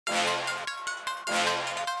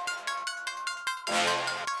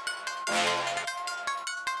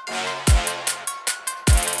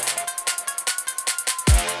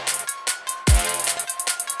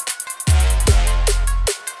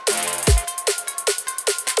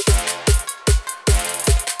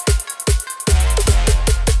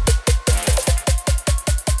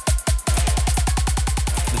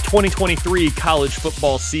2023 college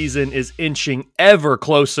football season is inching ever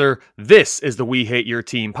closer. This is the We Hate Your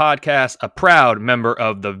Team podcast, a proud member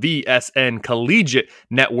of the VSN Collegiate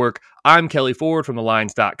Network. I'm Kelly Ford from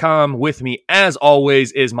thelines.com. With me, as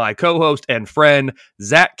always, is my co-host and friend,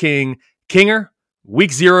 Zach King. Kinger,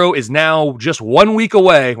 week 0 is now just 1 week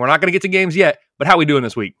away. We're not going to get to games yet, but how are we doing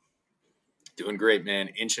this week? Doing great, man.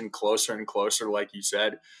 Inching closer and closer, like you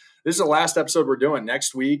said. This is the last episode we're doing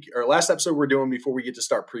next week, or last episode we're doing before we get to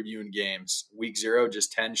start previewing games. Week 0,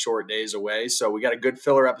 just 10 short days away. So we got a good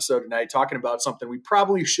filler episode tonight talking about something we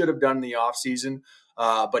probably should have done in the offseason.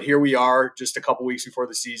 But here we are just a couple weeks before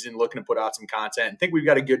the season looking to put out some content. I think we've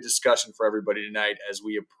got a good discussion for everybody tonight as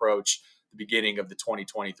we approach the beginning of the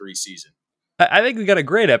 2023 season. I think we got a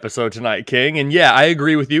great episode tonight, King. And yeah, I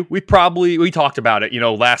agree with you. We talked about it,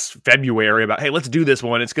 last February about, hey, let's do this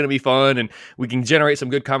one. It's going to be fun and we can generate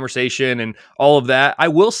some good conversation and all of that. I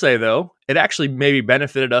will say, though, it actually maybe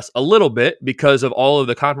benefited us a little bit because of all of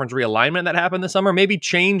the conference realignment that happened this summer. Maybe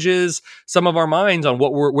changes some of our minds on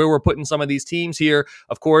where we're putting some of these teams here.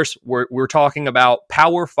 Of course, we're talking about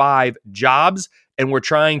Power 5 jobs and we're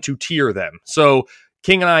trying to tier them. So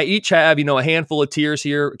King and I each have, a handful of tiers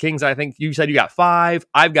here. Kings, I think you said you got 5.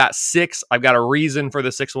 I've got 6. I've got a reason for the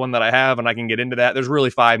 6th one that I have, and I can get into that. There's really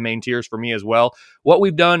 5 main tiers for me as well. What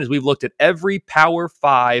we've done is we've looked at every Power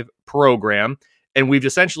 5 program, and we've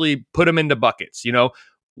essentially put them into buckets.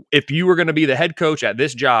 If you were going to be the head coach at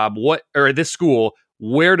this job, at this school,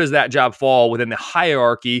 where does that job fall within the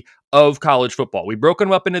hierarchy of college football? We've broken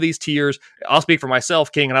them up into these tiers. I'll speak for myself,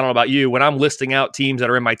 King, and I don't know about you. When I'm listing out teams that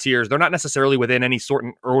are in my tiers, they're not necessarily within any sort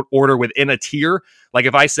of order within a tier. Like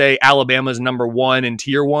if I say Alabama's number 1 in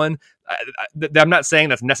tier 1, I'm not saying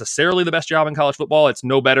that's necessarily the best job in college football. It's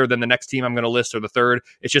no better than the next team I'm going to list or the third.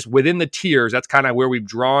 It's just within the tiers. That's kind of where we've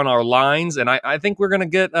drawn our lines, and I think we're going to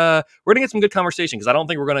get some good conversation because I don't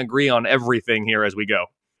think we're going to agree on everything here as we go.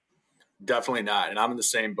 Definitely not. And I'm in the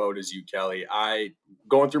same boat as you, Kelly.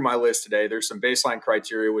 Going through my list today, there's some baseline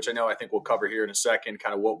criteria, which I think we'll cover here in a second,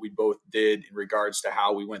 kind of what we both did in regards to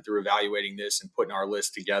how we went through evaluating this and putting our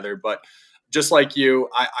list together. But just like you,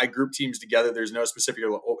 I group teams together. There's no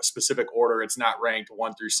specific order. It's not ranked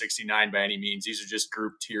 1 through 69 by any means. These are just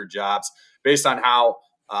group tier jobs based on how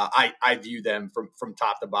I view them from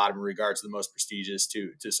top to bottom in regards to the most prestigious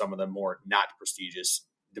to some of the more not prestigious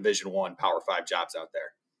Division I Power 5 jobs out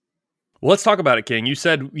there. Well, let's talk about it, King. You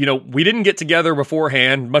said, we didn't get together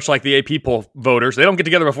beforehand, much like the AP poll voters. They don't get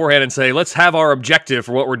together beforehand and say, let's have our objective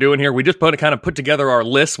for what we're doing here. We just put together our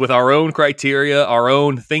list with our own criteria, our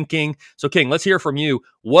own thinking. So, King, let's hear from you.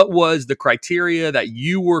 What was the criteria that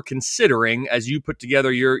you were considering as you put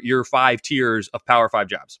together your 5 tiers of Power 5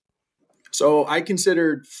 jobs? So I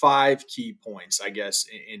considered 5 key points, I guess,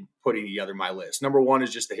 in putting together my list. Number 1 is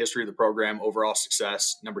just the history of the program, overall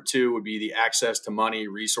success. Number 2 would be the access to money,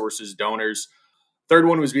 resources, donors. Third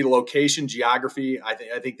one would be the location, geography.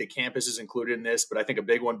 I think the campus is included in this, but I think a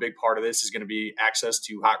big part of this is going to be access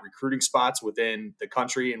to hot recruiting spots within the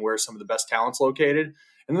country and where some of the best talent's located.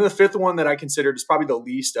 And then the 5th one that I considered is probably the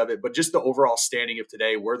least of it, but just the overall standing of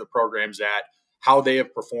today, where the program's at, how they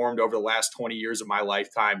have performed over the last 20 years of my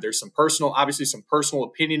lifetime. There's some personal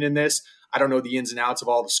opinion in this. I don't know the ins and outs of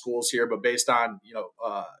all the schools here, but based on,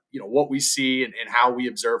 what we see and how we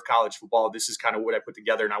observe college football, this is kind of what I put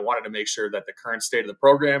together. And I wanted to make sure that the current state of the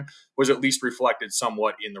program was at least reflected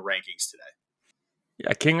somewhat in the rankings today.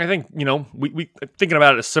 Yeah, King, I think, we thinking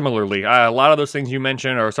about it similarly. A lot of those things you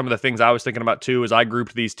mentioned are some of the things I was thinking about too as I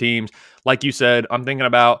grouped these teams. Like you said, I'm thinking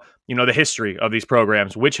about, the history of these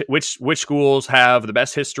programs. Which schools have the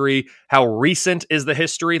best history? How recent is the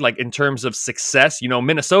history? Like in terms of success,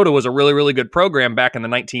 Minnesota was a really, really good program back in the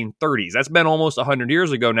 1930s. That's been almost 100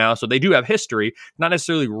 years ago now. So they do have history, not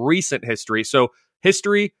necessarily recent history. So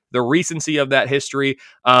history, the recency of that history,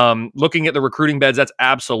 looking at the recruiting beds, that's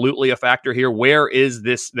absolutely a factor here. Where is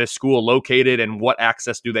this school located and what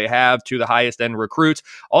access do they have to the highest end recruits?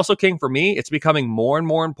 Also, King, for me, it's becoming more and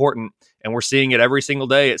more important, and we're seeing it every single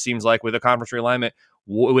day, it seems like, with the conference realignment.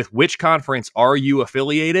 With which conference are you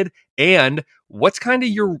affiliated and what's kind of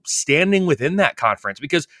your standing within that conference?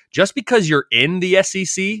 Because just because you're in the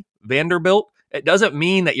SEC, Vanderbilt, it doesn't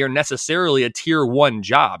mean that you're necessarily a tier 1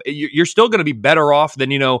 job. You're still going to be better off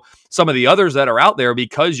than, some of the others that are out there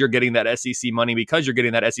because you're getting that SEC money, because you're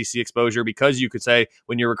getting that SEC exposure, because you could say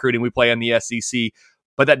when you're recruiting, we play in the SEC.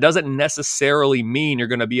 But that doesn't necessarily mean you're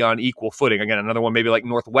going to be on equal footing. Again, another one maybe like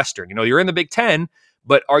Northwestern. You're in the Big Ten,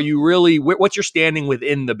 but are you really, what's your standing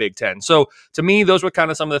within the Big Ten? So to me, those were kind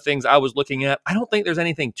of some of the things I was looking at. I don't think there's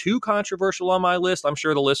anything too controversial on my list. I'm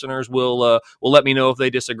sure the listeners will let me know if they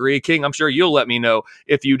disagree. King, I'm sure you'll let me know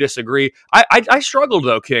if you disagree. I struggled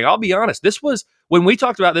though, King. I'll be honest. This was when we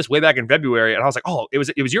talked about this way back in February, and I was like, oh, it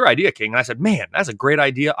was your idea, King. And I said, man, that's a great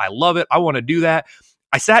idea. I love it. I want to do that.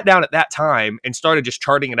 I sat down at that time and started just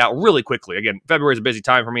charting it out really quickly. Again, February is a busy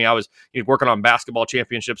time for me. I was working on basketball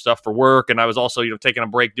championship stuff for work, and I was also taking a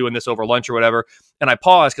break doing this over lunch or whatever. And I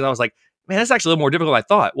paused because I was like, man, that's actually a little more difficult than I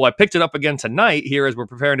thought. Well, I picked it up again tonight here as we're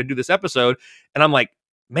preparing to do this episode, and I'm like,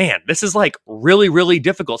 man, this is like really, really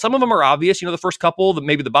difficult. Some of them are obvious, the first couple,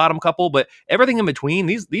 maybe the bottom couple, but everything in between,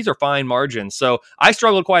 these are fine margins. So I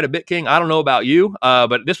struggled quite a bit, King. I don't know about you,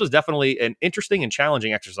 but this was definitely an interesting and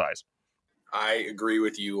challenging exercise. I agree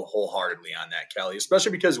with you wholeheartedly on that, Kelly,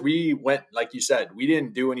 especially because we went, like you said, we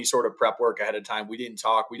didn't do any sort of prep work ahead of time. We didn't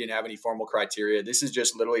talk. We didn't have any formal criteria. This is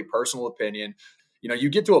just literally personal opinion. You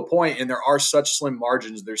get to a point and there are such slim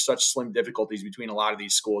margins. There's such slim difficulties between a lot of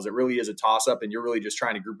these schools. It really is a toss up, and you're really just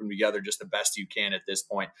trying to group them together just the best you can at this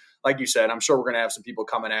point. Like you said, I'm sure we're going to have some people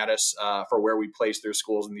coming at us for where we place their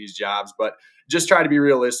schools in these jobs, but just try to be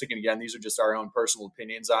realistic. And again, these are just our own personal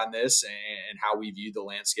opinions on this and how we view the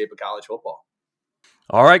landscape of college football.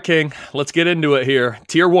 All right, King, let's get into it here.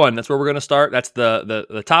 Tier 1, that's where we're going to start. That's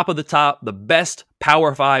the top of the top, the best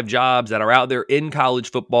Power 5 jobs that are out there in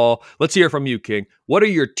college football. Let's hear from you, King. What are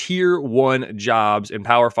your Tier 1 jobs in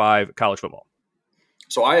Power 5 college football?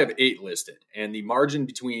 So I have 8 listed, and the margin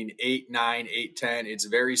between 8, 9, 8, 10, it's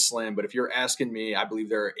very slim. But if you're asking me, I believe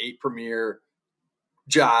there are 8 premier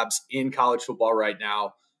jobs in college football right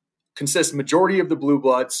now. Consists majority of the blue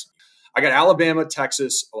bloods. I got Alabama,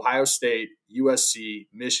 Texas, Ohio State, USC,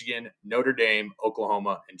 Michigan, Notre Dame,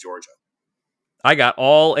 Oklahoma, and Georgia. I got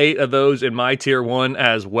all 8 of those in my Tier 1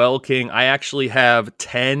 as well, King. I actually have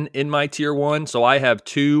 10 in my Tier 1, so I have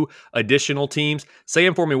 2 additional teams. Say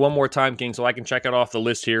them for me one more time, King, so I can check it off the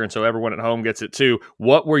list here and so everyone at home gets it too.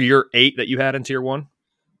 What were your 8 that you had in Tier 1?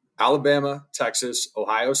 Alabama, Texas,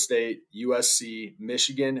 Ohio State, USC,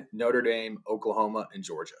 Michigan, Notre Dame, Oklahoma, and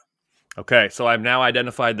Georgia. Okay, so I've now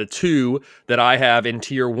identified the 2 that I have in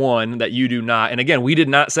Tier 1 that you do not. And again, we did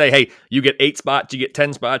not say, hey, you get 8 spots, you get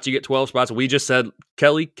 10 spots, you get 12 spots. We just said,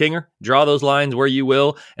 Kelly, Kinger, draw those lines where you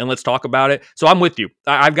will, and let's talk about it. So I'm with you.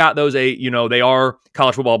 I've got those 8, they are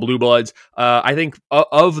college football blue bloods. I think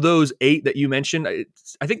of those 8 that you mentioned,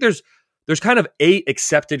 I think there's kind of 8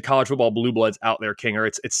 accepted college football blue bloods out there, Kinger.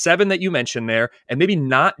 It's 7 that you mentioned there, and maybe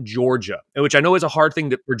not Georgia, which I know is a hard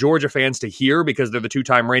thing for Georgia fans to hear because they're the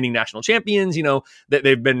 2-time reigning national champions. That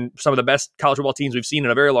they've been some of the best college football teams we've seen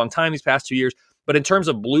in a very long time these past 2 years. But in terms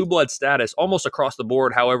of blue blood status, almost across the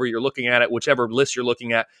board, however you're looking at it, whichever list you're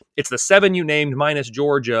looking at, it's the 7 you named minus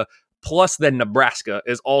Georgia. Plus, then Nebraska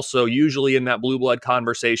is also usually in that blue blood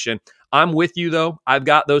conversation. I'm with you, though. I've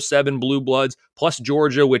got those 7 blue bloods, plus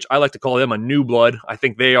Georgia, which I like to call them a new blood. I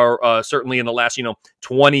think they are certainly in the last,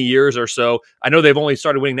 20 years or so. I know they've only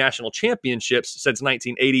started winning national championships since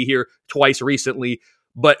 1980 here, twice recently.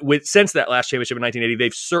 But since that last championship in 1980,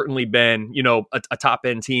 they've certainly been, a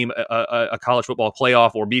top-end team, a college football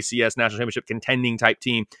playoff or BCS national championship contending type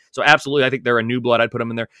team. So absolutely, I think they're a new blood. I'd put them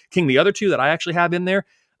in there. King, the other 2 that I actually have in there,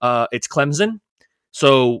 it's Clemson.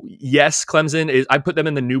 So yes, Clemson is, I put them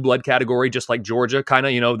in the new blood category, just like Georgia, kind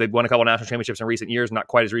of, they've won a couple of national championships in recent years, not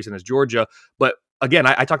quite as recent as Georgia. But again,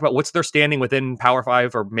 I talked about what's their standing within Power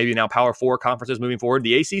 5 or maybe now Power 4 conferences moving forward.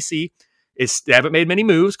 The ACC they haven't made many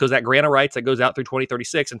moves because that grant of rights that goes out through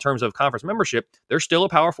 2036 in terms of conference membership, they're still a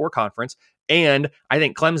Power 4 conference. And I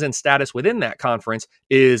think Clemson's status within that conference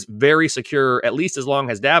is very secure, at least as long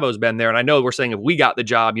as Dabo's been there. And I know we're saying if we got the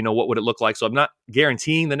job, what would it look like? So I'm not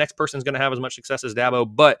guaranteeing the next person's going to have as much success as Dabo,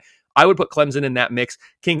 but I would put Clemson in that mix.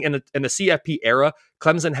 King, in the CFP era,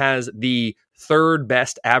 Clemson has the 3rd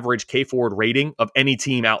best average K-Ford rating of any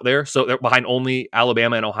team out there. So they're behind only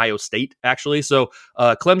Alabama and Ohio State, actually. So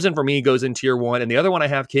Clemson for me goes in Tier 1. And the other one I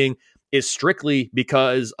have, King, is strictly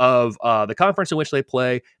because of the conference in which they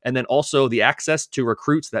play and then also the access to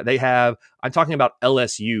recruits that they have. I'm talking about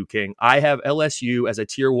LSU, King. I have LSU as a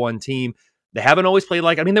Tier 1 team. They haven't always played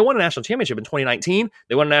they won a national championship in 2019.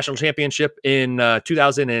 They won a national championship in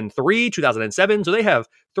 2003, 2007. So they have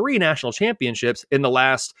 3 national championships in the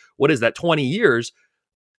last, 20 years.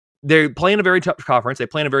 They're playing a very tough conference. They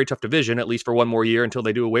play in a very tough division, at least for one more year until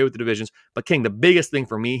they do away with the divisions. But King, the biggest thing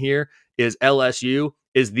for me here is LSU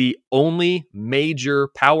is the only major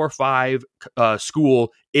Power 5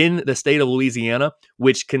 school in the state of Louisiana,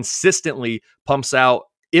 which consistently pumps out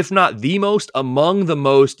if not the most, among the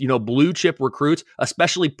most, blue chip recruits,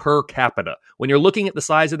 especially per capita. When you're looking at the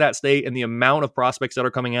size of that state and the amount of prospects that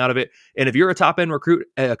are coming out of it, and if you're a top end recruit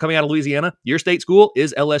coming out of Louisiana, your state school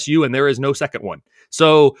is LSU, and there is no second one.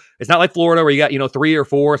 So it's not like Florida where you got 3 or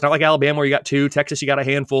 4. It's not like Alabama where you got 2. Texas, you got a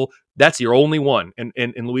handful. That's your only one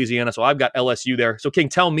in Louisiana. So I've got LSU there. So King,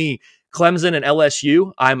 tell me, Clemson and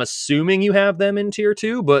LSU, I'm assuming you have them in tier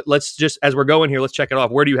 2, but let's just, as we're going here, let's check it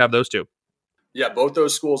off. Where do you have those two? Yeah, both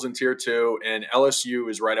those schools in tier 2, and LSU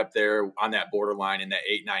is right up there on that borderline in that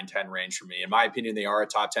 8, 9, 10 range for me. In my opinion, they are a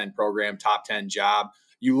top 10 program, top 10 job.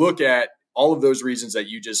 You look at all of those reasons that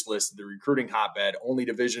you just listed, the recruiting hotbed, only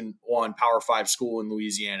Division I Power 5 school in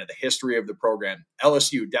Louisiana, the history of the program,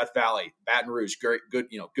 LSU, Death Valley, Baton Rouge, great,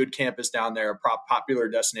 good campus down there, a popular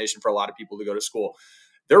destination for a lot of people to go to school.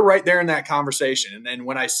 They're right there in that conversation. And then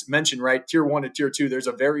when I mentioned, right, tier 1 to tier 2, there's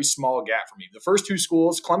a very small gap for me. The first two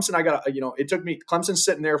schools, Clemson, Clemson's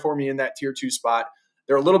sitting there for me in that tier 2 spot.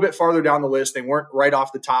 They're a little bit farther down the list. They weren't right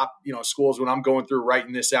off the top, schools when I'm going through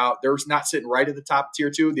writing this out. They're not sitting right at the top of tier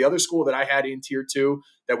 2. The other school that I had in tier 2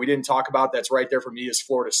 that we didn't talk about that's right there for me is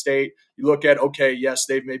Florida State. You look at, okay, yes,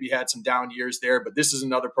 they've maybe had some down years there, but this is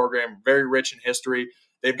another program very rich in history.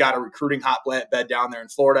 They've got a recruiting hotbed down there in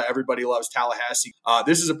Florida. Everybody loves Tallahassee.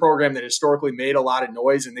 This is a program that historically made a lot of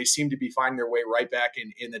noise, and they seem to be finding their way right back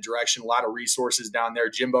in the direction. A lot of resources down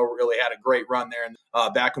there. Jimbo really had a great run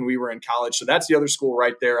there back when we were in college. So that's the other school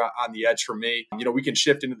right there on the edge for me. We can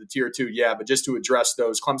shift into the tier 2, yeah, but just to address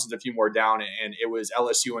those, Clemson's a few more down, and it was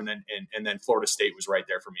LSU, and then Florida State was right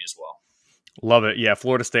there for me as well. Love it. Yeah,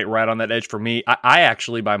 Florida State right on that edge for me. I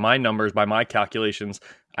actually, by my numbers, by my calculations,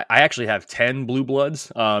 I actually have 10 blue bloods.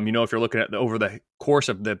 If you're looking at over the course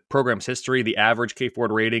of the program's history, the average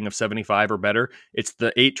K-Ford rating of 75 or better, it's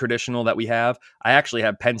the 8 traditional that we have. I actually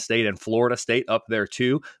have Penn State and Florida State up there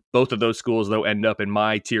too. Both of those schools, though, end up in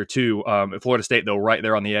my tier 2. Florida State, though, right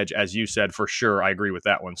there on the edge, as you said, for sure. I agree with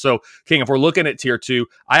that one. So, King, if we're looking at tier 2,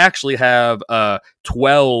 I actually have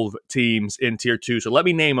 12 teams in tier 2. So let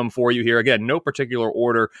me name them for you here. Again, no particular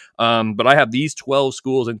order, but I have these 12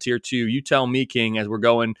 schools in tier 2. You tell me, King, as we're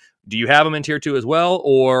going, do you have them in tier 2 as well,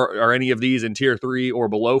 or are any of these in tier 3 or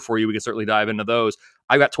below for you? We can certainly dive into those.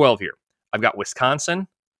 I've got 12 here. I've got Wisconsin,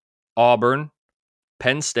 Auburn,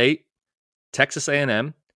 Penn State, Texas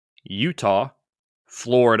A&M, Utah,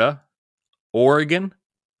 Florida, Oregon,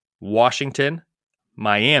 Washington,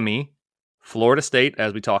 Miami, Florida State,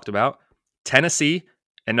 as we talked about, Tennessee,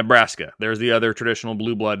 and Nebraska. There's the other traditional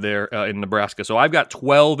blue blood there in Nebraska. So I've got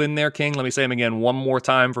 12 in there, King. Let me say them again one more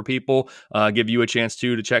time for people. Give you a chance,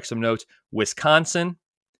 too, to check some notes. Wisconsin,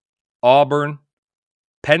 Auburn,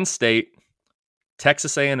 Penn State,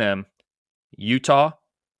 Texas A&M, Utah,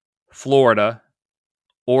 Florida,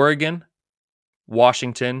 Oregon,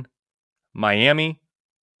 Washington, Miami,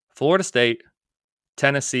 Florida State,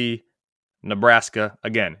 Tennessee, Nebraska.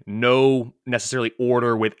 Again, no necessarily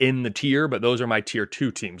order within the tier, but those are my tier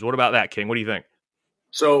 2 teams. What about that, King? What do you think?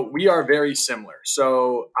 So we are very similar.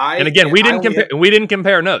 We didn't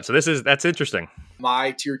compare notes. So that's interesting.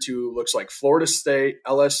 My tier 2 looks like Florida State,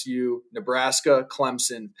 LSU, Nebraska,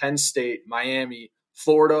 Clemson, Penn State, Miami,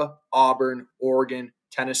 Florida, Auburn, Oregon,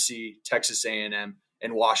 Tennessee, Texas A&M,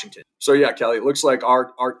 and Washington. So yeah, Kelly, it looks like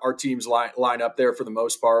our teams line up there for the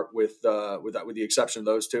most part, with the exception of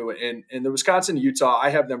those two. And the Wisconsin and Utah, I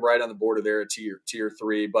have them right on the border there at tier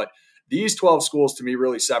 3. But these 12 schools to me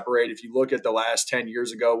really separate. If you look at the last 10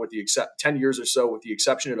 years ago, 10 years or so, with the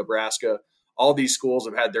exception of Nebraska, all these schools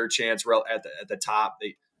have had their chance at the top.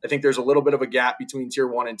 I think there's a little bit of a gap between tier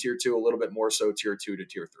 1 and tier 2, a little bit more so tier 2 to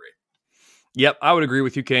tier 3. Yep, I would agree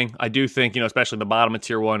with you, King. I do think, especially the bottom of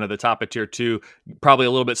tier 1 or the top of tier 2, probably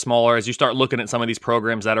a little bit smaller. As you start looking at some of these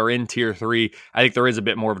programs that are in tier 3, I think there is a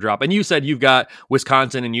bit more of a drop. And you said you've got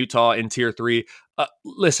Wisconsin and Utah in tier 3.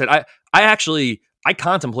 Listen, I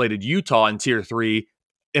contemplated Utah in tier 3,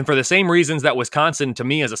 and for the same reasons that Wisconsin to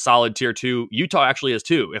me is a solid tier 2, Utah actually is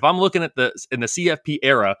too. If I'm looking at in the CFP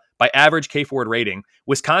era by average K-Ford rating,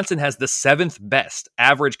 Wisconsin has the 7th best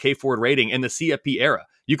average K-Ford rating in the CFP era.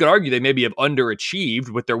 You could argue they maybe have underachieved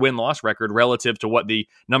with their win-loss record relative to what the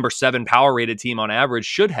number 7 power-rated team on average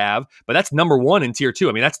should have, but that's number 1 in tier 2.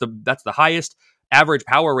 I mean, that's the highest average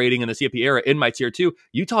power rating in the CFP era in my tier 2.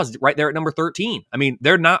 Utah's right there at number 13. I mean,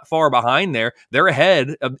 they're not far behind there. They're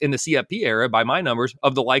ahead in the CFP era, by my numbers,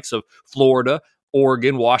 of the likes of Florida,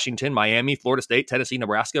 Oregon, Washington, Miami, Florida State, Tennessee,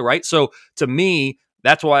 Nebraska, right? So to me,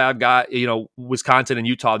 that's why I've got, Wisconsin and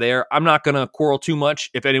Utah there. I'm not going to quarrel too much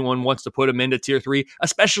if anyone wants to put them into tier 3,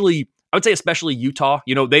 especially I would say especially Utah.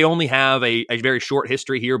 They only have a very short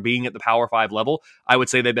history here being at the Power 5 level. I would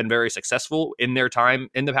say they've been very successful in their time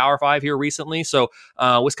in the Power 5 here recently. So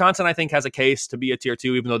Wisconsin, I think, has a case to be a tier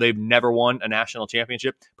 2, even though they've never won a national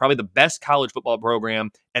championship. Probably the best college football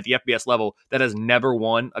program at the FBS level that has never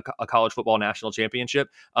won a college football national championship.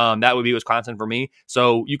 That would be Wisconsin for me.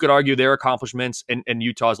 So you could argue their accomplishments and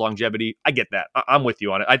Utah's longevity. I get that. I'm with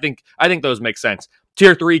you on it. I think those make sense.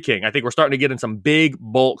 Tier 3, King. I think we're starting to get in some big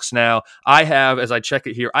bulks now. I have, as I check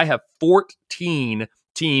it here, I have 14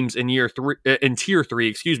 teams in tier 3.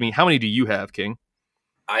 Excuse me. How many do you have, King?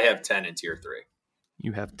 I have 10 in tier 3.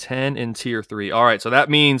 You have 10 in tier 3. All right. So that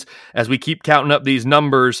means as we keep counting up these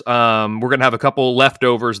numbers, we're going to have a couple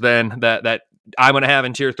leftovers then that I'm going to have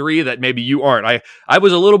in tier 3 that maybe you aren't. I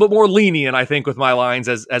was a little bit more lenient, I think, with my lines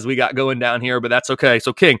as we got going down here, but that's okay.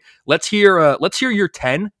 So King, let's hear your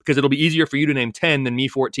 10, because it'll be easier for you to name 10 than me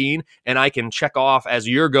 14, and I can check off as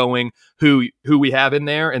you're going who we have in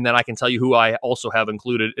there, and then I can tell you who I also have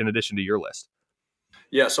included in addition to your list.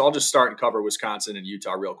 Yeah, so I'll just start and cover Wisconsin and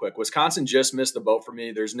Utah real quick. Wisconsin just missed the boat for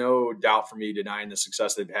me. There's no doubt for me denying the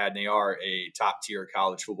success they've had, and they are a top-tier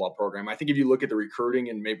college football program. I think if you look at the recruiting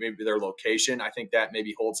and maybe their location, I think that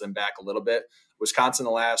maybe holds them back a little bit. Wisconsin,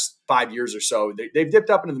 the last 5 years or so, they've dipped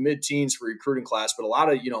up into the mid-teens for recruiting class, but a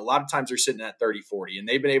lot of times they're sitting at 30, 40, and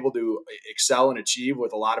they've been able to excel and achieve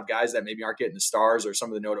with a lot of guys that maybe aren't getting the stars or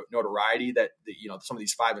some of the notoriety that some of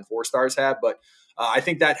these 5 and 4 stars have, but I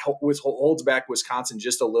think that holds back Wisconsin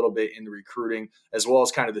just a little bit in the recruiting, as well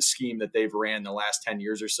as kind of the scheme that they've ran the last 10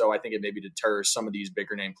 years or so. I think it maybe deters some of these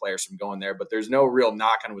bigger name players from going there, but there's no real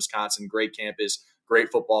knock on Wisconsin. Great campus,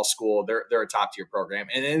 great football school. They're a top tier program.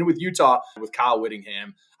 And then with Utah, with Kyle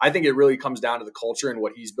Whittingham, I think it really comes down to the culture and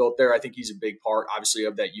what he's built there. I think he's a big part, obviously,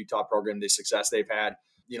 of that Utah program, the success they've had.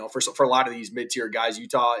 For a lot of these mid-tier guys,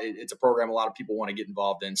 Utah, it's a program a lot of people want to get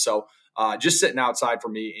involved in. So just sitting outside for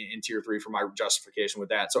me in tier 3 for my justification with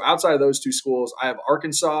that. So outside of those 2 schools, I have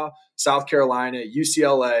Arkansas, South Carolina,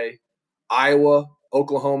 UCLA, Iowa,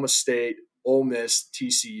 Oklahoma State, Ole Miss,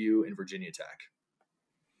 TCU, and Virginia Tech.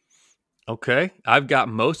 Okay, I've got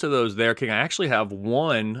most of those there, King. I actually have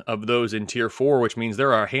one of those in tier 4, which means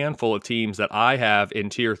there are a handful of teams that I have in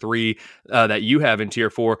tier 3 that you have in tier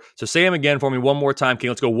 4. So say them again for me one more time,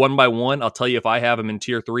 King. Let's go one by one. I'll tell you if I have them in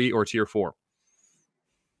tier 3 or tier 4.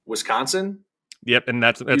 Wisconsin. Yep, and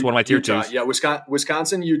that's one of my tier Utah. 2s. Yeah,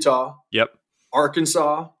 Wisconsin, Utah. Yep.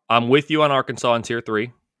 Arkansas. I'm with you on Arkansas in tier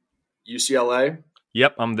 3. UCLA.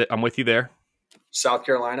 Yep, I'm with you there. South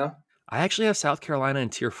Carolina. I actually have South Carolina in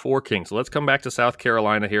tier 4, King. So let's come back to South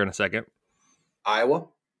Carolina here in a second. Iowa.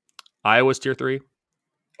 Iowa's tier 3.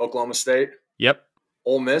 Oklahoma State. Yep.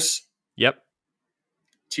 Ole Miss. Yep.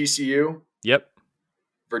 TCU. Yep.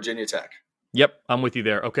 Virginia Tech. Yep, I'm with you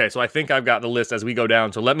there. Okay, so I think I've got the list as we go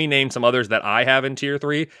down. So let me name some others that I have in tier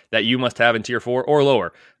 3 that you must have in tier 4 or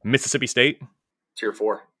lower. Mississippi State. Tier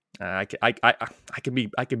 4. I can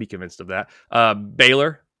be convinced of that.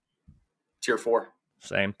 Baylor. Tier 4.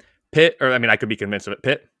 Same. Pitt, I could be convinced of it.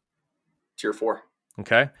 Pitt. Tier 4.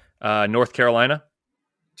 Okay. North Carolina.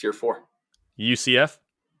 Tier 4. UCF.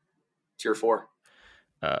 Tier 4.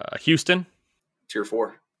 Houston. Tier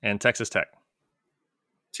 4. And Texas Tech.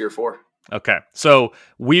 Tier 4. Okay. So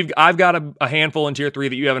I've got a handful in tier 3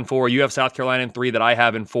 that you have in 4. You have South Carolina in 3 that I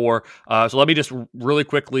have in 4. So let me just really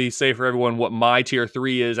quickly say for everyone what my tier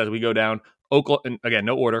 3 is as we go down. And again,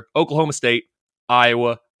 no order. Oklahoma State,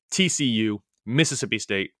 Iowa, TCU, Mississippi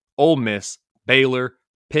State, Ole Miss, Baylor,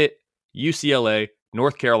 Pitt, UCLA,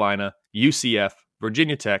 North Carolina, UCF,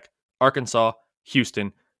 Virginia Tech, Arkansas,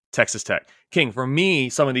 Houston, Texas Tech. King, for me,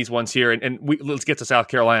 some of these ones here, and let's get to South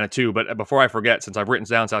Carolina too, but before I forget, since I've written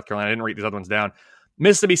down South Carolina, I didn't write these other ones down.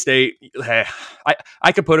 Mississippi State,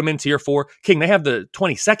 I could put them in tier 4. King, they have the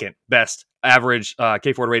 22nd best average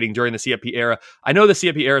K-Ford rating during the CFP era. I know the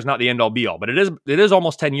CFP era is not the end-all be-all, but it is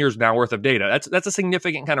almost 10 years now worth of data. That's a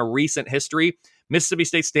significant kind of recent history. Mississippi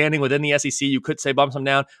State standing within the SEC, you could say bumps them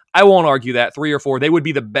down. I won't argue that. 3 or 4, they would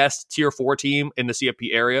be the best tier 4 team in the CFP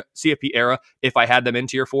era if I had them in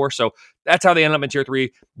tier 4. So that's how they end up in tier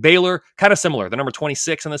 3. Baylor, kind of similar. The number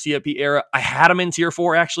 26 in the CFP era. I had them in tier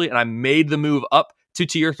 4 actually, and I made the move up to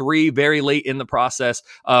tier 3 very late in the process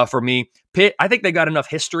for me. Pitt, I think they got enough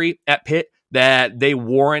history at Pitt that they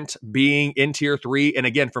warrant being in tier 3. And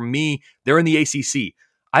again, for me, they're in the ACC.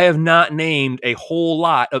 I have not named a whole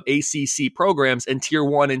lot of ACC programs in tier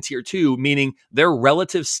 1 and tier 2, meaning their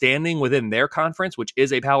relative standing within their conference, which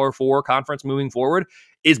is a Power 4 conference moving forward,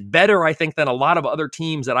 is better, I think, than a lot of other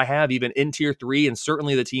teams that I have even in tier 3 and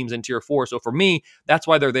certainly the teams in tier 4. So for me, that's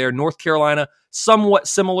why they're there. North Carolina, somewhat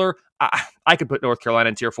similar. I could put North Carolina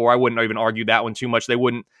in tier 4. I wouldn't even argue that one too much.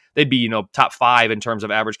 They'd be, top 5 in terms of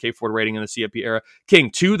average Cape Ford rating in the CFP era. King,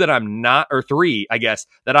 2 that I'm not, or 3, I guess,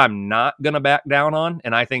 that I'm not going to back down on,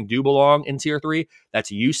 and I think do belong in tier 3.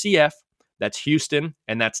 That's UCF, that's Houston,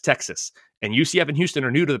 and that's Texas. And UCF and Houston are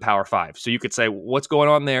new to the Power 5. So you could say, what's going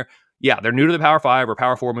on there? Yeah, they're new to the Power 5 or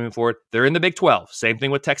Power 4 moving forward. They're in the Big 12. Same thing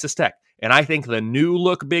with Texas Tech. And I think the new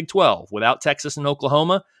look Big 12 without Texas and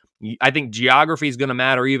Oklahoma, I think geography is going to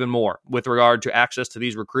matter even more with regard to access to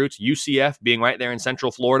these recruits. UCF being right there in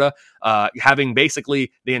Central Florida, having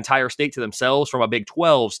basically the entire state to themselves from a Big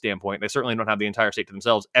 12 standpoint. They certainly don't have the entire state to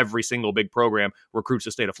themselves. Every single big program recruits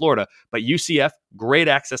the state of Florida. But UCF, great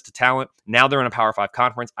access to talent. Now they're in a Power 5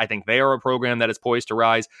 conference. I think they are a program that is poised to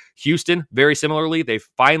rise. Houston, very similarly, they've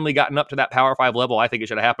finally gotten up to that Power 5 level. I think it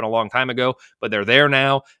should have happened a long time ago, but they're there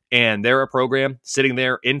now. And they're a program sitting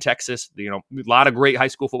there in Texas. A lot of great high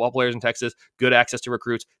school football players in Texas, good access to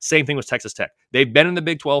recruits. Same thing with Texas Tech. They've been in the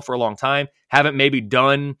Big 12 for a long time, haven't maybe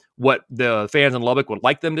done what the fans in Lubbock would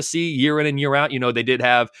like them to see year in and year out. They did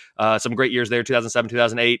have some great years there, 2007,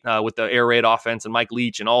 2008, with the air raid offense and Mike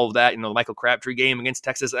Leach and all of that. The Michael Crabtree game against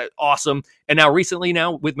Texas, awesome. And now recently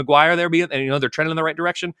with McGuire there being, and they're trending in the right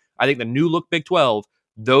direction. I think the new look Big 12,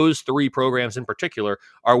 those 3 programs in particular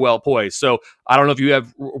are well poised. So I don't know if you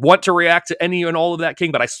want to react to any and all of that,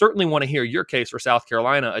 King, but I certainly want to hear your case for South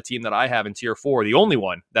Carolina, a team that I have in tier 4, the only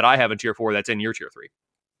one that I have in tier 4 that's in your tier 3.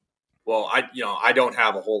 Well, I don't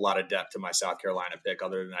have a whole lot of depth to my South Carolina pick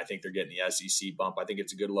other than I think they're getting the SEC bump. I think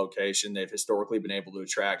it's a good location. They've historically been able to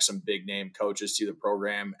attract some big name coaches to the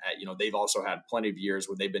program. They've also had plenty of years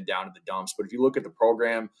where they've been down in the dumps. But if you look at the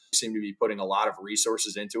program, they seem to be putting a lot of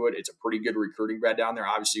resources into it. It's a pretty good recruiting bed down there.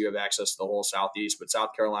 Obviously, you have access to the whole Southeast, but South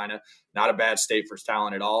Carolina, not a bad state for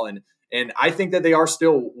talent at all. And I think that they are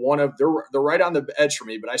still they're right on the edge for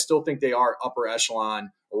me, but I still think they are upper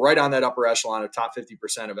echelon, right on that upper echelon of top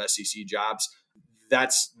 50% of SEC jobs.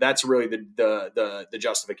 That's really the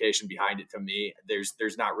justification behind it to me.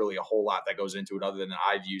 There's not really a whole lot that goes into it other than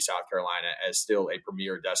I view South Carolina as still a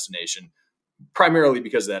premier destination, primarily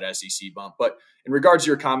because of that SEC bump. But in regards to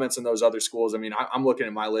your comments on those other schools, I'm looking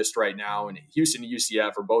at my list right now, and Houston and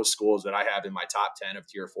UCF are both schools that I have in my top 10 of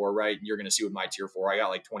tier 4, right? And you're going to see with my tier 4, I got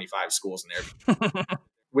like 25 schools in there.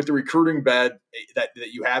 With the recruiting bed that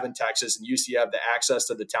you have in Texas and UCF, the access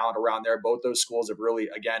to the talent around there, both those schools have really,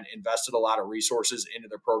 again, invested a lot of resources into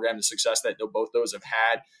their program. The success that both those have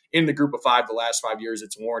had in the group of 5 the last 5 years,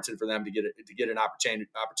 it's warranted for them to get an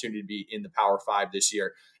opportunity to be in the Power 5 this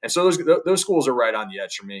year. And so those schools are right on the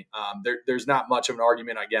edge for me. There's not much of an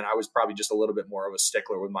argument. Again, I was probably just a little bit more of a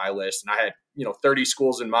stickler with my list, and I had 30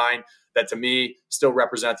 schools in mind that to me still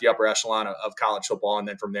represent the upper echelon of college football. And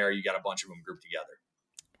then from there, you got a bunch of them grouped together.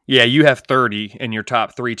 Yeah, you have 30 in your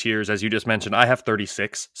top 3 tiers, as you just mentioned. I have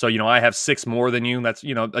 36. So, I have 6 more than you. That's,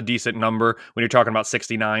 a decent number when you're talking about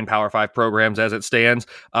 69 Power 5 programs as it stands.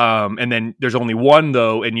 And then there's only one,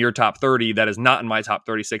 though, in your top 30 that is not in my top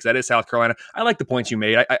 36. That is South Carolina. I like the points you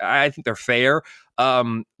made. I think they're fair.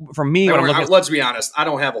 For me, let's be honest, I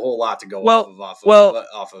don't have a whole lot to go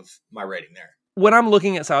off of my rating there. When I'm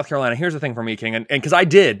looking at South Carolina, here's the thing for me, King, and because I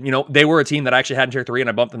did, they were a team that I actually had in tier 3 and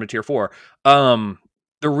I bumped them to tier 4.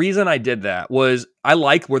 The reason I did that was I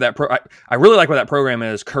like where I really like where that program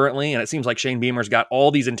is currently, and it seems like Shane Beamer's got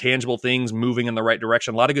all these intangible things moving in the right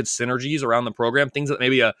direction. A lot of good synergies around the program, things that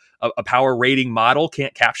maybe a power rating model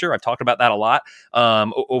can't capture. I've talked about that a lot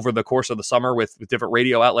over the course of the summer with different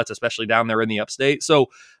radio outlets, especially down there in the upstate.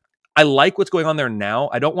 So I like what's going on there now.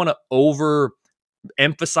 I don't want to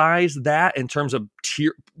emphasize that in terms of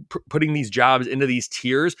putting these jobs into these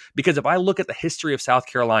tiers, because if I look at the history of South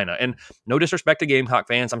Carolina, and no disrespect to Gamecock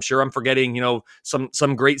fans, I'm sure I'm forgetting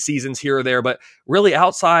some great seasons here or there, but really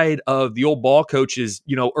outside of the old ball coaches,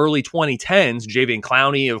 early 2010s, Javian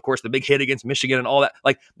Clowney, of course, the big hit against Michigan and all that,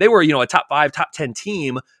 like they were a top 5, top 10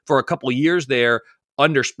 team for a couple of years there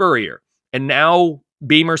under Spurrier, and now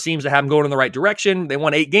Beamer seems to have them going in the right direction. They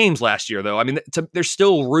won 8 games last year, though. There's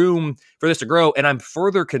still room for this to grow. And I'm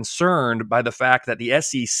further concerned by the fact that the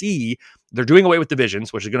SEC, they're doing away with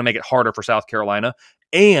divisions, which is going to make it harder for South Carolina.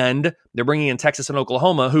 And they're bringing in Texas and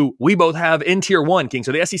Oklahoma, who we both have in tier 1, King.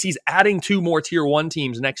 So the SEC is adding 2 more tier 1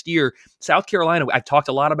 teams next year. South Carolina, I've talked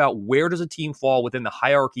a lot about where does a team fall within the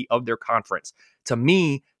hierarchy of their conference. To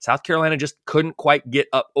me, South Carolina just couldn't quite get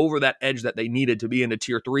up over that edge that they needed to be into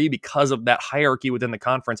tier 3 because of that hierarchy within the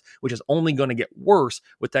conference, which is only going to get worse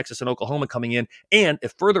with Texas and Oklahoma coming in. And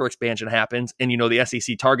if further expansion happens and, the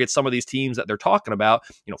SEC targets some of these teams that they're talking about,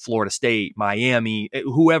 Florida State, State, Miami,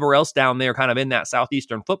 whoever else down there kind of in that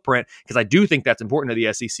southeastern footprint, because I do think that's important to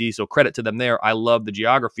the SEC. So credit to them there. I love the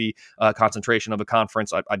geography concentration of the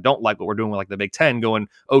conference. I don't like what we're doing with like the Big Ten going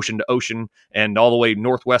ocean to ocean and all the way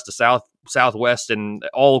northwest to southwest and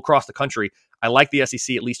all across the country. I like the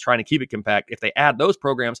SEC at least trying to keep it compact. If they add those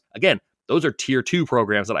programs, again, those are tier 2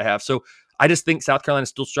 programs that I have. So I just think South Carolina is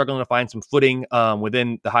still struggling to find some footing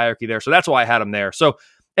within the hierarchy there. So that's why I had them there. So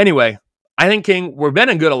anyway, I think, King, we've been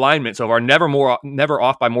in good alignment so far, never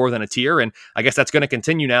off by more than a tier. And I guess that's going to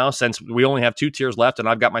continue now since we only have 2 tiers left, and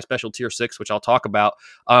I've got my special tier 6, which I'll talk about.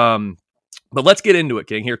 But let's get into it,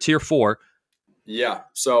 King. Here, tier 4. Yeah.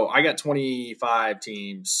 So I got 25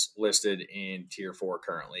 teams listed in tier 4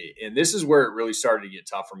 currently. And this is where it really started to get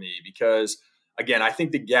tough for me because, again, I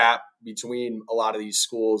think the gap between a lot of these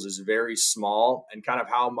schools is very small, and kind of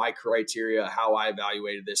how my criteria, how I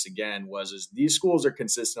evaluated this again is these schools are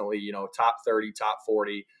consistently, top 30, top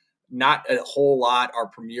 40. Not a whole lot are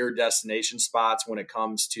premier destination spots when it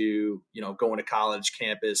comes to, going to college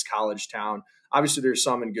campus, college town. Obviously, there's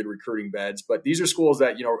some in good recruiting beds, but these are schools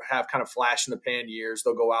that, have kind of flash in the pan years.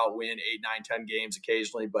 They'll go out, win 8, 9, 10 games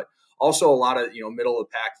occasionally, but also a lot of, middle of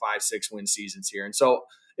the pack, 5, 6 win seasons here. And so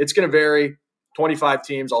it's going to vary. 25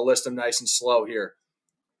 teams. I'll list them nice and slow here.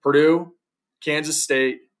 Purdue, Kansas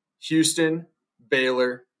State, Houston,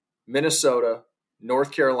 Baylor, Minnesota,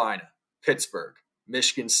 North Carolina, Pittsburgh,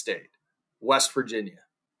 Michigan State, West Virginia,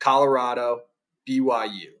 Colorado,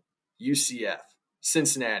 BYU, UCF,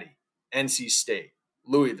 Cincinnati, NC State,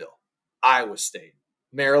 Louisville, Iowa State,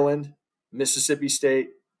 Maryland, Mississippi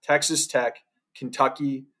State, Texas Tech,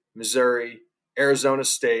 Kentucky, Missouri, Arizona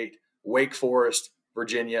State, Wake Forest,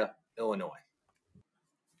 Virginia, Illinois.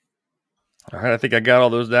 All right, I think I got all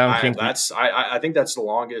those down. I think that's the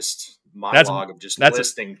longest monologue of just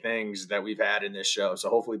listing things that we've had in this show. So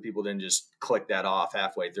hopefully people didn't just click that off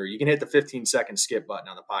halfway through. You can hit the 15-second skip button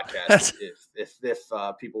on the podcast if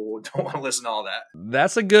people don't want to listen to all that.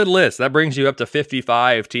 That's a good list. That brings you up to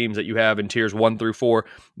 55 teams that you have in tiers 1 through 4.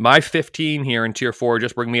 My 15 here in tier 4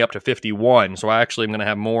 just bring me up to 51. So I actually am going to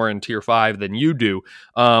have more in tier 5 than you do.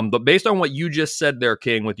 But based on what you just said there,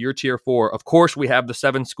 King, with your tier 4, of course we have the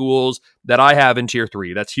 7 schools that I have in tier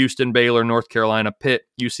 3. That's Houston, Baylor, North Carolina, Pitt,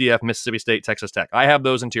 UCF, Mississippi State, Texas Tech. I have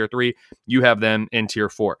those in tier 3. You have them in tier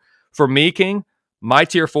 4. For me, King, my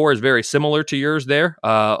tier 4 is very similar to yours there,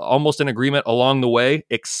 almost in agreement along the way,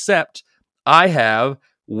 except I have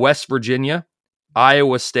West Virginia,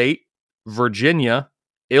 Iowa State, Virginia,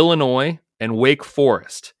 Illinois, and Wake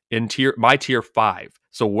Forest in my tier 5.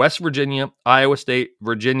 So West Virginia, Iowa State,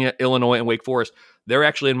 Virginia, Illinois, and Wake Forest, they're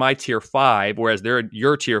actually in my tier 5, whereas they're in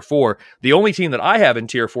your tier 4. The only team that I have in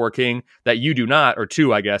tier 4, King, that you do not, or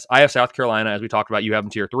 2, I guess, I have South Carolina, as we talked about, you have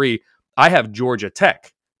in tier 3. I have Georgia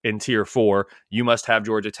Tech in tier 4. You must have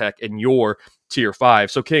Georgia Tech in your tier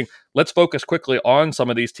 5. So, King, let's focus quickly on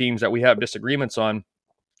some of these teams that we have disagreements on.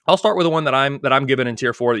 I'll start with the one that I'm given in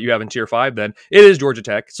tier 4 that you have in tier 5 then. It is Georgia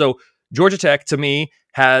Tech. So, Georgia Tech, to me,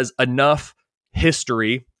 has enough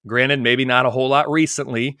history. Granted, maybe not a whole lot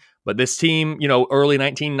recently, but this team, early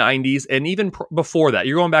 1990s, and even before that,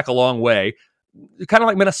 you're going back a long way, kind of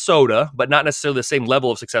like Minnesota, but not necessarily the same level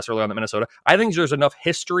of success early on than Minnesota. I think there's enough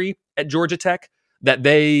history at Georgia Tech that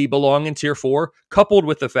they belong in tier 4, coupled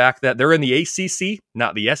with the fact that they're in the ACC,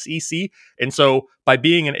 not the SEC. And so by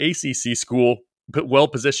being an ACC school, well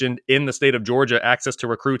positioned in the state of Georgia, access to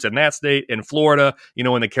recruits in that state, in Florida,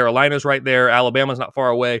 in the Carolinas right there, Alabama's not far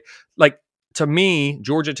away. Like, to me,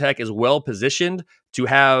 Georgia Tech is well positioned to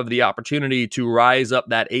have the opportunity to rise up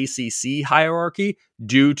that ACC hierarchy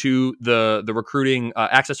due to the recruiting,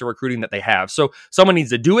 access to recruiting that they have. So someone needs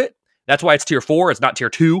to do it. That's why it's tier 4. It's not tier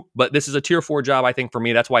 2, but this is a tier 4 job, I think, for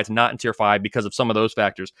me. That's why it's not in tier 5 because of some of those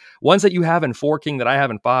factors. Ones that you have in 4, King, that I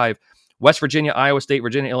have in 5, West Virginia, Iowa State,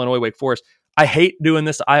 Virginia, Illinois, Wake Forest. I hate doing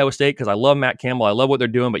this to Iowa State because I love Matt Campbell. I love what they're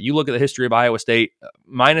doing, but you look at the history of Iowa State,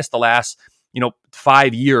 minus the last,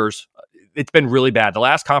 5 years, it's been really bad. The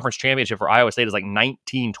last conference championship for Iowa State is like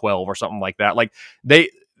 1912 or something like that. Like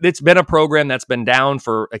it's been a program that's been down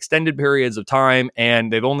for extended periods of time,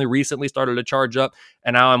 and they've only recently started to charge up.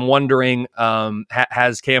 And now I'm wondering,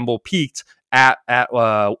 has Campbell peaked at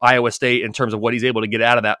Iowa State in terms of what he's able to get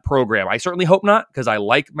out of that program? I certainly hope not, because I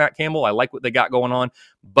like Matt Campbell. I like what they got going on.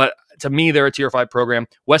 But to me, they're a tier 5 program.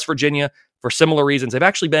 West Virginia, for similar reasons,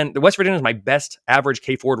 West Virginia is my best average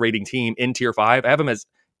K Ford rating team in tier 5. I have them as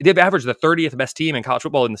they've averaged the 30th best team in college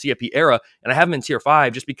football in the CFP era, and I have them in tier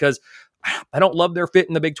 5 just because I don't love their fit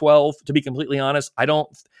in the Big 12, to be completely honest.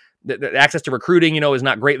 the access to recruiting, is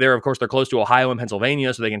not great there. Of course, they're close to Ohio and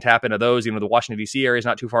Pennsylvania, so they can tap into those. The Washington, D.C. area is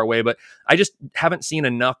not too far away, but I just haven't seen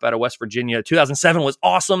enough out of West Virginia. 2007 was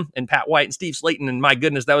awesome, and Pat White and Steve Slayton, and my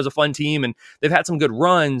goodness, that was a fun team, and they've had some good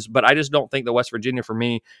runs, but I just don't think that West Virginia, for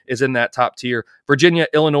me, is in that top tier. Virginia,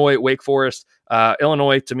 Illinois, Wake Forest.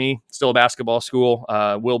 Illinois, to me, still a basketball school,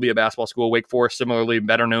 will be a basketball school. Wake Forest, similarly,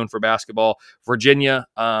 better known for basketball. Virginia,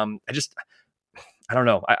 I don't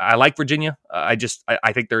know. I like Virginia. I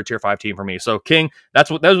think they're a tier 5 team for me. So King,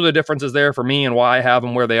 those are the differences there for me and why I have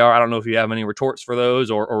them where they are. I don't know if you have any retorts for those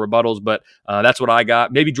or rebuttals, but that's what I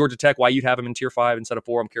got. Maybe Georgia Tech, why you'd have them in tier 5 instead of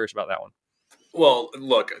 4. I'm curious about that one. Well,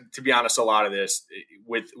 look, to be honest, a lot of this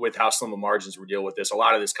with how slim the margins we deal with this, a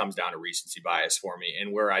lot of this comes down to recency bias for me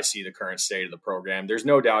and where I see the current state of the program. There's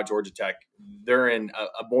no doubt Georgia Tech, they're in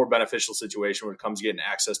a more beneficial situation when it comes to getting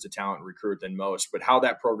access to talent and recruit than most. But how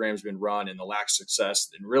that program's been run and the lack of success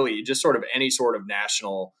and really just sort of any sort of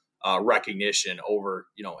national recognition over,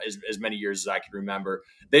 as many years as I can remember.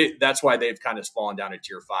 That's why they've kind of fallen down to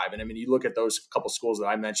tier 5. And I mean, you look at those couple schools that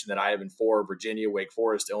I mentioned that I have in 4, Virginia, Wake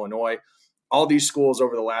Forest, Illinois. All these schools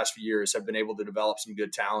over the last few years have been able to develop some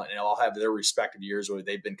good talent and all have their respective years where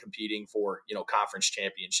they've been competing for, conference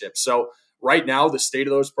championships. So right now, the state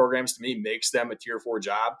of those programs to me makes them a tier 4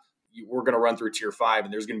 job. We're going to run through tier 5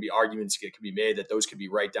 and there's going to be arguments that can be made that those could be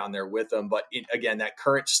right down there with them. But again, that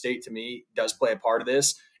current state to me does play a part of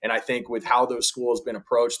this. And I think with how those schools have been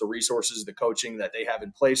approached, the resources, the coaching that they have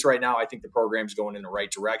in place right now, I think the program's going in the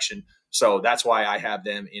right direction. So that's why I have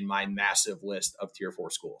them in my massive list of tier 4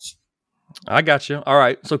 schools. I got you. All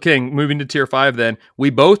right. So, King, moving to tier 5 then. We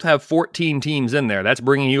both have 14 teams in there. That's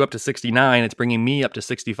bringing you up to 69. It's bringing me up to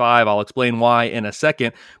 65. I'll explain why in a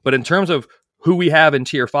second. But in terms of who we have in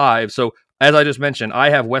tier 5, so as I just mentioned, I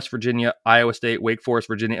have West Virginia, Iowa State, Wake Forest,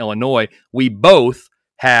 Virginia, Illinois. We both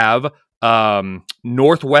have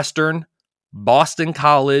Northwestern, Boston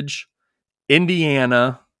College,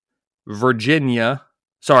 Indiana, Virginia.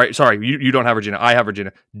 Sorry, you don't have Virginia. I have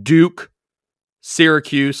Virginia. Duke,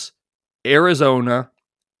 Syracuse, Arizona,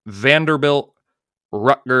 Vanderbilt,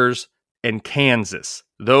 Rutgers, and Kansas.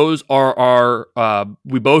 Those are our,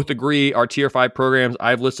 we both agree, our tier 5 programs.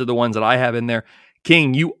 I've listed the ones that I have in there.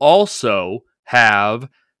 King, you also have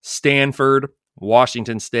Stanford,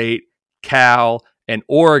 Washington State, Cal, and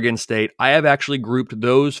Oregon State. I have actually grouped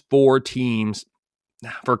those 4 teams,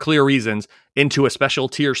 for clear reasons, into a special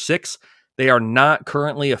tier 6. They are not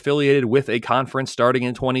currently affiliated with a conference starting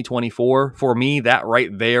in 2024. For me, that right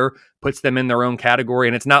there puts them in their own category.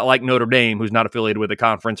 And it's not like Notre Dame, who's not affiliated with a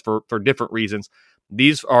conference for different reasons.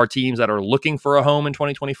 These are teams that are looking for a home in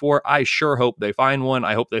 2024. I sure hope they find one.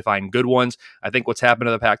 I hope they find good ones. I think what's happened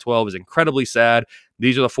to the Pac-12 is incredibly sad.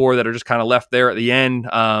 These are the 4 that are just kind of left there at the end.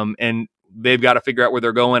 And they've got to figure out where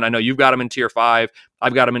they're going. I know you've got them in tier 5.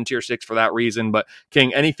 I've got them in tier 6 for that reason. But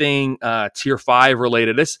King, anything tier 5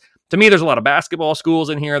 related? To me, there's a lot of basketball schools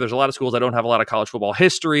in here. There's a lot of schools that don't have a lot of college football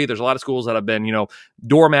history. There's a lot of schools that have been,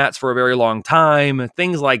 doormats for a very long time,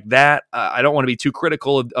 things like that. I don't want to be too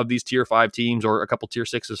critical of these tier 5 teams or a couple tier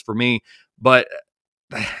 6s for me, but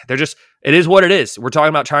it is what it is. We're talking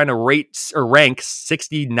about trying to rate or rank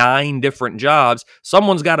 69 different jobs.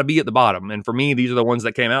 Someone's got to be at the bottom. And for me, these are the ones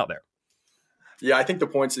that came out there. Yeah, I think the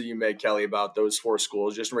points that you made, Kelly, about those 4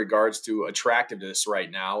 schools, just in regards to attractiveness right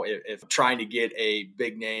now, if trying to get a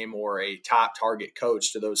big name or a top target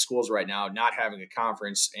coach to those schools right now, not having a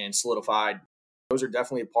conference and solidified, those are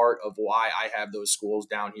definitely a part of why I have those schools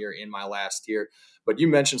down here in my last tier. But you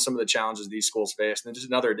mentioned some of the challenges these schools face. And then just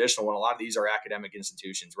another additional one. A lot of these are academic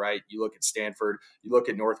institutions, right? You look at Stanford, you look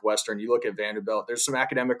at Northwestern, you look at Vanderbilt. There's some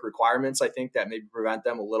academic requirements, I think, that maybe prevent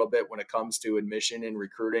them a little bit when it comes to admission and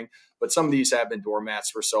recruiting. But some of these have been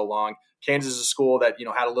doormats for so long. Kansas is a school that,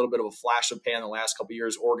 had a little bit of a flash of pan the last couple of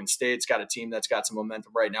years. Oregon State's got a team that's got some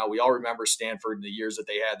momentum right now. We all remember Stanford in the years that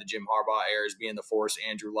they had, the Jim Harbaugh eras being the force,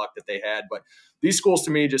 Andrew Luck that they had. But these schools,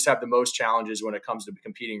 to me, just have the most challenges when it comes to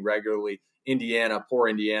competing regularly. Indiana, poor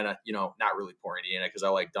Indiana, not really poor Indiana because I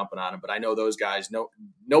like dumping on them, but I know those guys,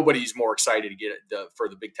 nobody's more excited to get for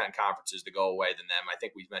the Big Ten conferences to go away than them. I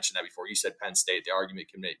think we've mentioned that before. You said Penn State, the argument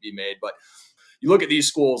can be made, but you look at these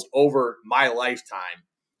schools over my lifetime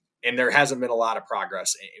and there hasn't been a lot of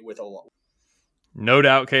progress with a lot. No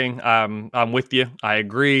doubt, King. I'm with you. I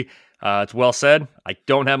agree. It's well said. I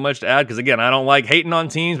don't have much to add because, again, I don't like hating on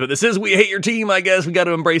teams, but this is We Hate Your Team, I guess. We got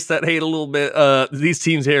to embrace that hate a little bit. These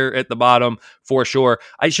teams here at the bottom, for sure.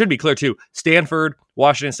 I should be clear, too. Stanford,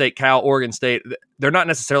 Washington State, Cal, Oregon State, they're not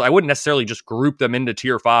necessarily, I wouldn't necessarily just group them into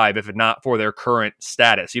tier 5 if not for their current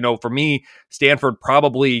status. For me, Stanford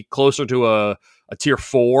probably closer to a tier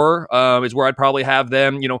 4 is where I'd probably have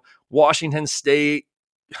them. Washington State,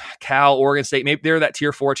 Cal, Oregon State, maybe they're that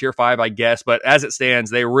tier 4, tier 5, I guess. But as it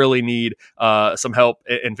stands, they really need some help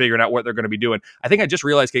in figuring out what they're going to be doing. I think I just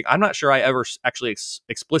realized, King, I'm not sure I ever actually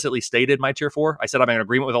explicitly stated my tier 4. I said I'm in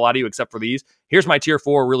agreement with a lot of you except for these. Here's my tier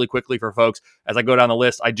 4 really quickly for folks. As I go down the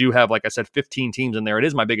list, I do have, like I said, 15 teams in there. It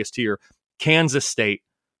is my biggest tier. Kansas State,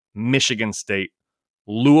 Michigan State,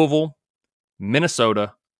 Louisville,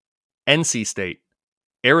 Minnesota, NC State,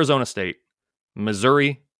 Arizona State,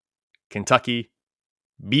 Missouri, Kentucky,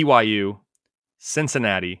 BYU,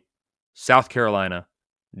 Cincinnati, South Carolina,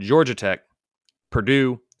 Georgia Tech,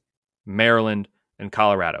 Purdue, Maryland, and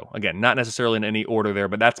Colorado. Again, not necessarily in any order there,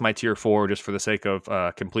 but that's my tier 4 just for the sake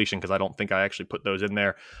of completion because I don't think I actually put those in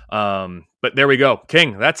there. But there we go.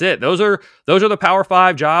 King, that's it. Those are the Power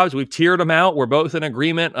 5 jobs. We've tiered them out. We're both in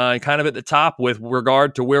agreement kind of at the top with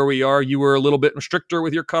regard to where we are. You were a little bit stricter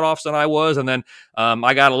with your cutoffs than I was, and then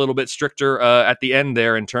I got a little bit stricter at the end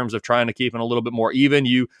there in terms of trying to keep it a little bit more even.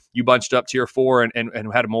 You bunched up tier 4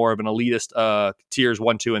 and had more of an elitist tiers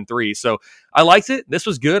 1, 2, and 3. So I liked it. This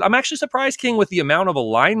was good. I'm actually surprised, King, with the amount of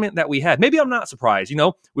alignment that we had. Maybe I'm not surprised.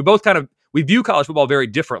 We both we view college football very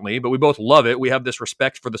differently, but we both love it. We have this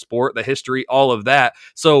respect for the sport, the history, all of that.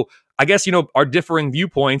 So I guess, our differing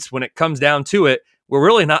viewpoints when it comes down to it, we're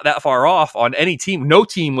really not that far off on any team. No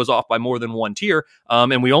team was off by more than one tier.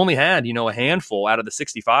 And we only had, a handful out of the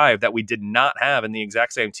 65 that we did not have in the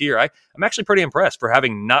exact same tier. I'm actually pretty impressed for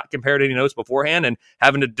having not compared any notes beforehand and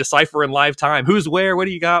having to decipher in live time who's where, what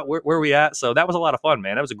do you got, where are we at? So that was a lot of fun,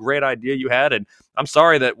 man. That was a great idea you had. And I'm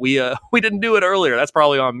sorry that we didn't do it earlier. That's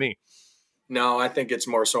probably on me. No, I think it's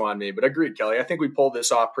more so on me, but agreed, Kelly. I think we pulled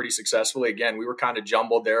this off pretty successfully. Again, we were kind of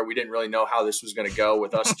jumbled there. We didn't really know how this was going to go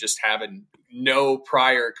with us just having no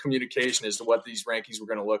prior communication as to what these rankings were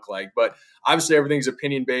going to look like. But obviously everything's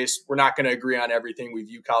opinion-based. We're not going to agree on everything. We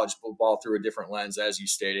view college football through a different lens, as you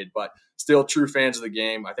stated, but still true fans of the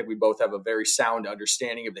game. I think we both have a very sound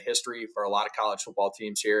understanding of the history for a lot of college football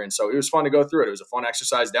teams here. And so it was fun to go through it. It was a fun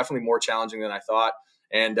exercise, definitely more challenging than I thought.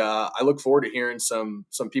 And I look forward to hearing some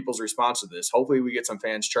people's response to this. Hopefully we get some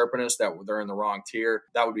fans chirping us that they're in the wrong tier.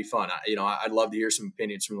 That would be fun. I'd love to hear some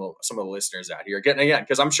opinions from some of the listeners out here. Again,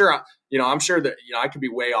 because I'm sure that, I could be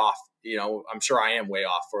way off. I'm sure I am way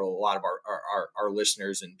off for a lot of our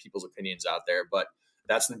listeners and people's opinions out there. But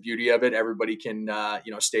that's the beauty of it. Everybody can,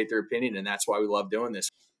 state their opinion. And that's why we love doing this.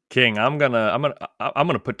 King, I'm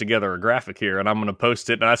gonna put together a graphic here and I'm gonna post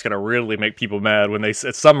it, and that's gonna really make people mad when they a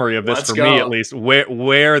summary of this me at least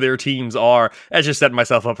where their teams are. That's just setting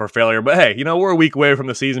myself up for failure. But hey, we're a week away from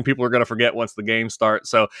the season. People are gonna forget once the game starts,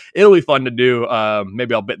 so it'll be fun to do.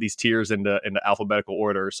 Maybe I'll bet these tiers into alphabetical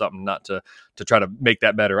order or something, not to try to make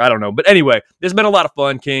that better. I don't know, but anyway, this has been a lot of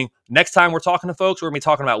fun, King. Next time we're talking to folks, we're gonna be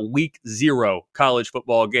talking about week 0 college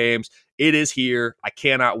football games. It is here. I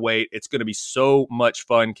cannot wait. It's going to be so much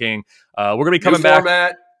fun, King. We're going to be coming back.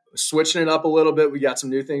 Format, switching it up a little bit. We got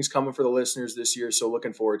some new things coming for the listeners this year, so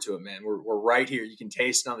looking forward to it, man. We're right here. You can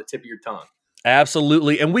taste it on the tip of your tongue.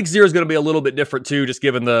 Absolutely. And week 0 is going to be a little bit different too, just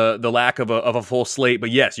given the lack of a full slate.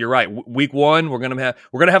 But yes, you're right. Week 1, we're going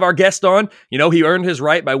to have our guest on. He earned his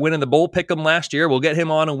right by winning the bowl pick'em last year. We'll get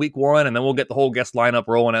him on in week 1, and then we'll get the whole guest lineup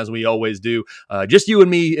rolling as we always do. Just you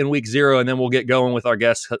and me in week 0, and then we'll get going with our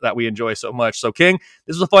guests that we enjoy so much. So King,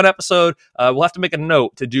 this was a fun episode. We'll have to make a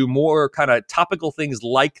note to do more kind of topical things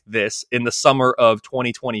like this in the summer of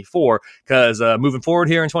 2024, because moving forward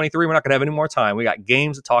here in 23, we're not going to have any more time. We got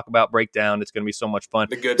games to talk about, break down. It's going to be so much fun.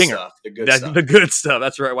 The good stuff. The good stuff.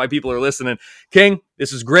 That's right. Why people are listening. King,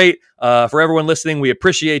 this is great. For everyone listening, we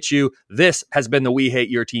appreciate you. This has been the We Hate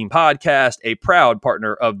Your Team podcast, a proud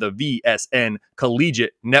partner of the VSN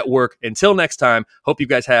Collegiate Network. Until next time, hope you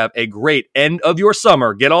guys have a great end of your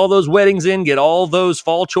summer. Get all those weddings in, get all those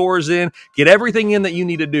fall chores in, get everything in that you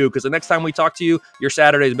need to do, because the next time we talk to you, your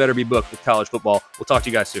Saturdays better be booked with college football. We'll talk to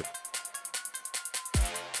you guys soon.